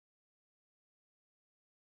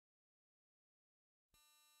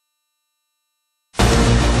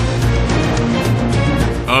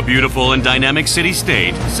A beautiful and dynamic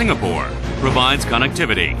city-state, Singapore provides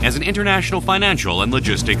connectivity as an international financial and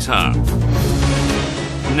logistics hub.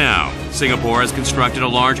 Now, Singapore has constructed a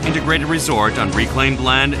large integrated resort on reclaimed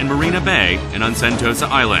land in Marina Bay and on Sentosa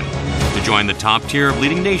Island to join the top tier of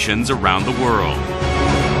leading nations around the world.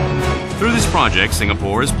 Through this project,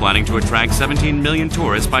 Singapore is planning to attract 17 million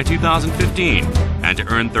tourists by 2015 and to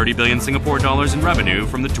earn 30 billion Singapore dollars in revenue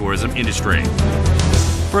from the tourism industry.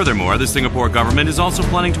 Furthermore, the Singapore government is also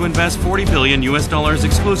planning to invest 40 billion US dollars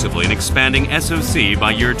exclusively in expanding SOC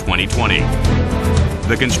by year 2020.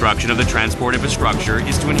 The construction of the transport infrastructure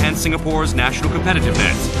is to enhance Singapore's national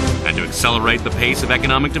competitiveness and to accelerate the pace of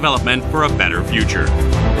economic development for a better future.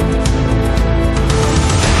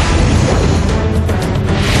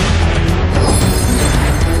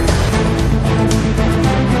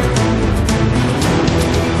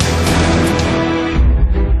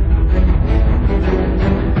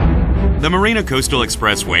 The Marina Coastal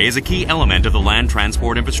Expressway is a key element of the land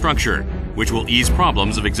transport infrastructure, which will ease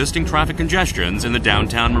problems of existing traffic congestions in the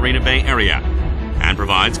downtown Marina Bay area and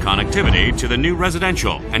provides connectivity to the new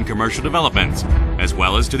residential and commercial developments, as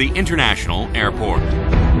well as to the international airport.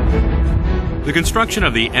 The construction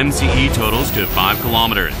of the MCE totals to 5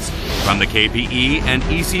 kilometers, from the KPE and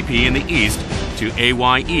ECP in the east to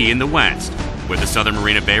AYE in the west, with the Southern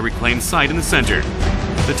Marina Bay reclaimed site in the center.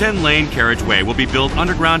 The 10-lane carriageway will be built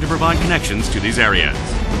underground to provide connections to these areas.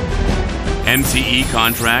 MCE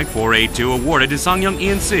Contract 482 awarded to Sangyong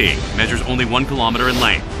E&C measures only 1 kilometer in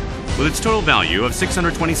length. With its total value of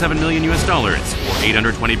 627 million US dollars, or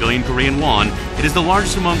 820 billion Korean won, it is the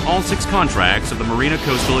largest among all 6 contracts of the Marina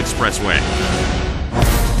Coastal Expressway.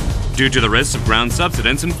 Due to the risks of ground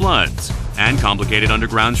subsidence and floods, and complicated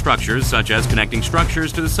underground structures such as connecting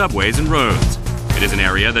structures to the subways and roads, it is an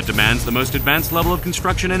area that demands the most advanced level of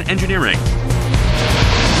construction and engineering.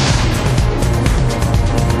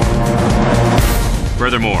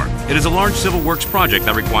 Furthermore, it is a large civil works project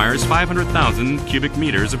that requires 500,000 cubic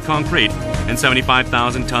meters of concrete and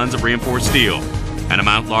 75,000 tons of reinforced steel, an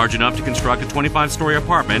amount large enough to construct a 25-story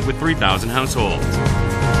apartment with 3,000 households.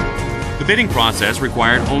 The bidding process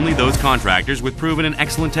required only those contractors with proven and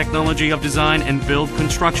excellent technology of design and build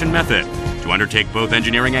construction method to undertake both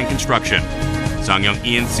engineering and construction. Sangyong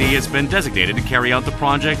E&C has been designated to carry out the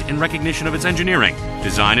project in recognition of its engineering,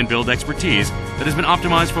 design and build expertise that has been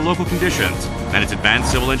optimized for local conditions and its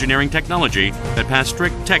advanced civil engineering technology that passed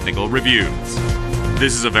strict technical reviews.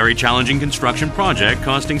 This is a very challenging construction project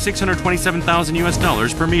costing 627,000 US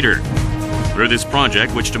dollars per meter. Through this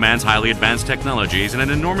project, which demands highly advanced technologies and an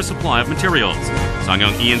enormous supply of materials,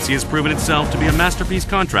 Sangyong E&C has proven itself to be a masterpiece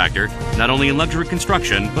contractor, not only in luxury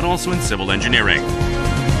construction, but also in civil engineering.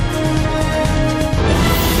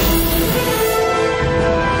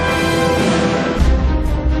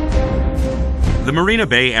 The Marina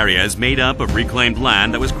Bay area is made up of reclaimed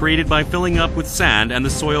land that was created by filling up with sand, and the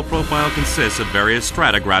soil profile consists of various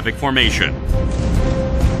stratigraphic formation.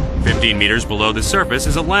 15 meters below the surface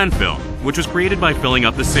is a landfill, which was created by filling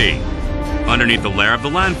up the sea. Underneath the layer of the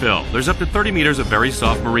landfill, there's up to 30 meters of very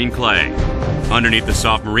soft marine clay. Underneath the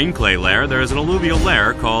soft marine clay layer, there is an alluvial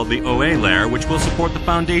layer called the OA layer, which will support the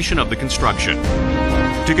foundation of the construction.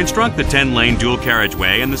 To construct the 10-lane dual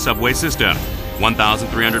carriageway and the subway system,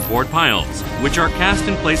 1,300 board piles, which are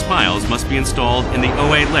cast-in-place piles, must be installed in the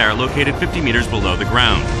OA layer located 50 meters below the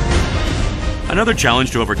ground. Another challenge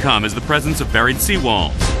to overcome is the presence of buried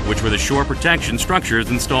seawalls, which were the shore protection structures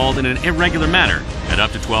installed in an irregular manner at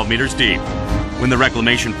up to 12 meters deep, when the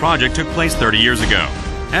reclamation project took place 30 years ago.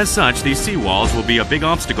 As such, these seawalls will be a big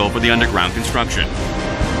obstacle for the underground construction.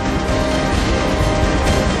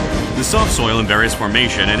 The soft soil in various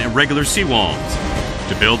formation and irregular seawalls.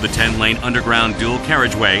 To build the 10-lane underground dual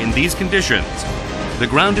carriageway in these conditions, the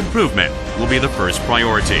ground improvement will be the first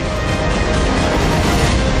priority.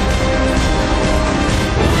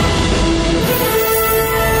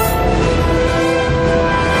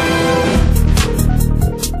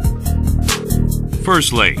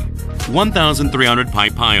 Firstly, 1,300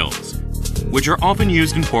 pipe piles, which are often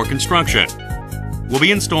used in port construction, will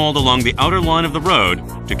be installed along the outer line of the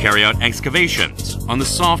road to carry out excavations on the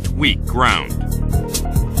soft, weak ground.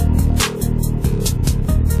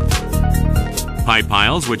 Pipe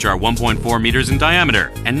piles, which are 1.4 meters in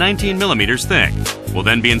diameter and 19 millimeters thick, will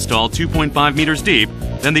then be installed 2.5 meters deep,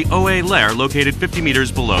 then the OA layer located 50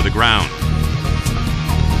 meters below the ground.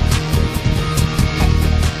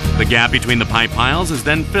 The gap between the pipe piles is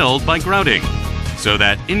then filled by grouting, so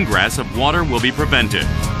that ingress of water will be prevented.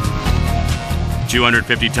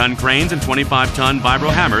 250-ton cranes and 25-ton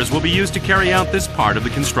vibro hammers will be used to carry out this part of the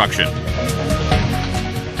construction.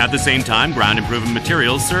 At the same time, ground improvement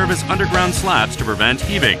materials serve as underground slabs to prevent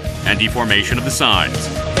heaving and deformation of the sides.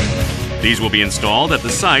 These will be installed at the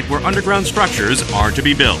site where underground structures are to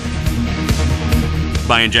be built.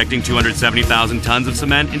 By injecting 270,000 tons of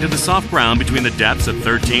cement into the soft ground between the depths of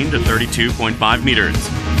 13 to 32.5 meters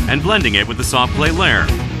and blending it with the soft clay layer,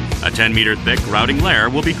 a 10-meter thick grouting layer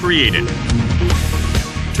will be created.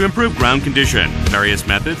 To improve ground condition, various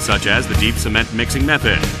methods such as the deep cement mixing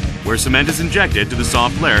method, where cement is injected to the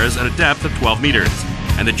soft layers at a depth of 12 meters,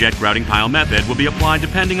 and the jet grouting pile method will be applied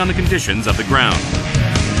depending on the conditions of the ground.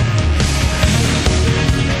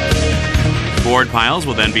 Board piles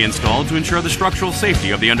will then be installed to ensure the structural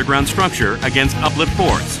safety of the underground structure against uplift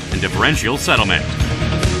force and differential settlement.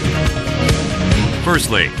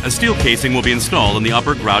 Firstly, a steel casing will be installed in the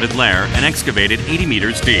upper grouted layer and excavated 80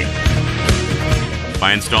 meters deep.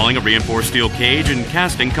 By installing a reinforced steel cage and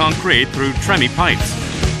casting concrete through tremie pipes,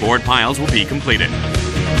 board piles will be completed.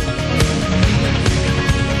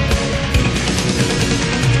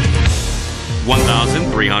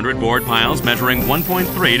 (1,300) board piles measuring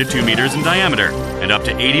 1.3 to 2 meters in diameter and up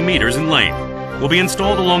to 80 meters in length will be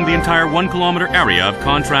installed along the entire 1 kilometer area of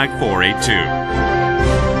Contract 482.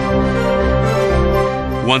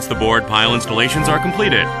 Once the board pile installations are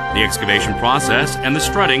completed, the excavation process and the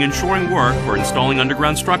strutting and shoring work for installing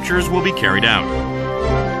underground structures will be carried out.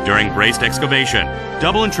 During braced excavation,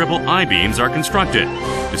 double and triple I-beams are constructed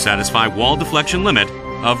to satisfy wall deflection limit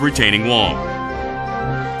of retaining wall.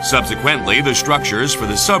 Subsequently, the structures for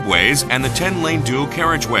the subways and the 10-lane dual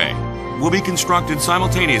carriageway will be constructed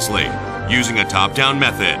simultaneously using a top-down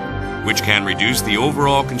method, which can reduce the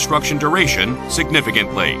overall construction duration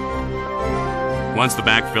significantly. Once the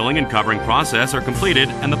backfilling and covering process are completed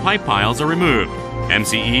and the pipe piles are removed,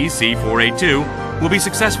 MCE C482 will be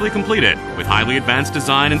successfully completed with highly advanced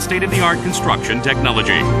design and state-of-the-art construction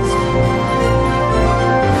technology.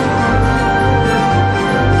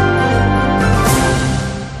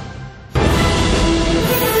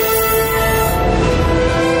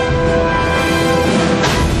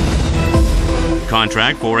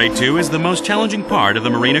 Contract 482 is the most challenging part of the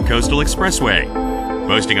Marina Coastal Expressway,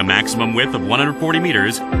 boasting a maximum width of 140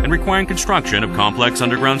 meters and requiring construction of complex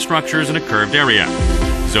underground structures in a curved area.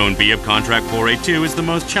 Zone B of Contract 482 is the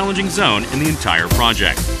most challenging zone in the entire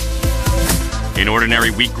project. In ordinary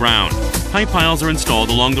weak ground, pipe piles are installed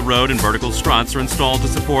along the road and vertical struts are installed to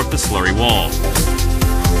support the slurry wall.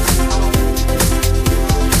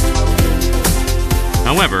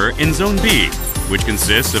 However, in Zone B, which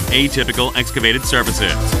consists of atypical excavated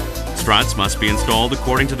surfaces, struts must be installed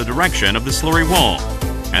according to the direction of the slurry wall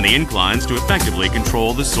and the inclines to effectively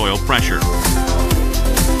control the soil pressure.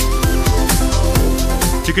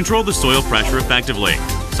 To control the soil pressure effectively,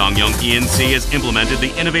 Songyong E&C has implemented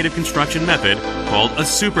the innovative construction method called a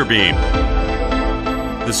super beam.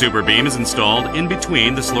 The super beam is installed in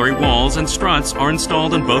between the slurry walls and struts are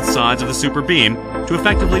installed on both sides of the super beam to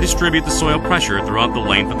effectively distribute the soil pressure throughout the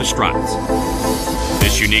length of the struts.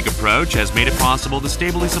 This unique approach has made it possible to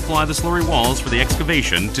stably supply the slurry walls for the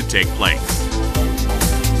excavation to take place.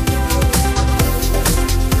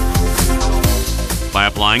 By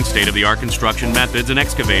applying state-of-the-art construction methods and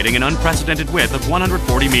excavating an unprecedented width of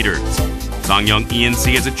 140 meters, Songyong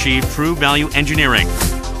E&C has achieved true value engineering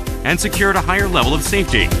and secured a higher level of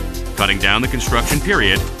safety, cutting down the construction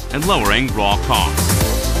period and lowering raw costs.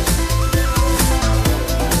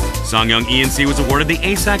 Songyong E&C was awarded the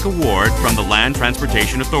ASAC Award from the Land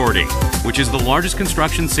Transportation Authority, which is the largest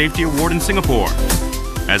construction safety award in Singapore,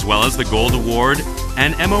 as well as the Gold Award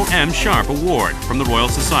and MOM Sharp Award from the Royal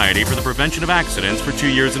Society for the Prevention of Accidents for 2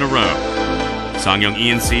 years in a row. Songyong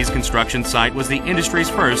E&C's construction site was the industry's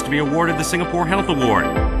first to be awarded the Singapore Health Award,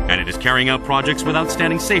 and it is carrying out projects with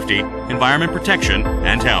outstanding safety, environment protection,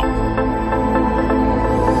 and health.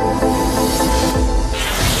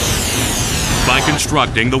 By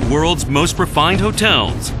constructing the world's most refined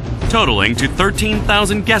hotels, totaling to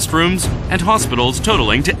 13,000 guest rooms and hospitals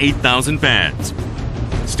totaling to 8,000 beds,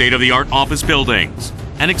 state-of-the-art office buildings,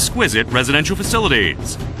 and exquisite residential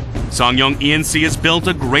facilities, Songyong E&C has built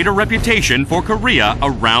a greater reputation for Korea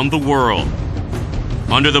around the world.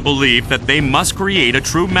 Under the belief that they must create a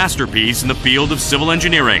true masterpiece in the field of civil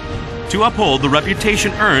engineering to uphold the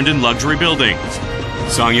reputation earned in luxury buildings,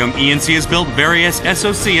 Songyong E&C has built various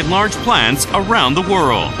SOC and large plants around the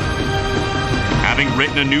world. Having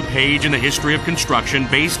written a new page in the history of construction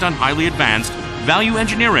based on highly advanced value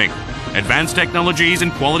engineering, advanced technologies,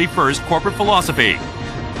 and quality-first corporate philosophy,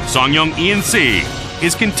 Songyong E&C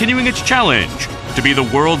is continuing its challenge to be the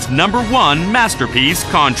world's #1 masterpiece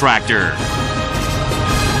contractor.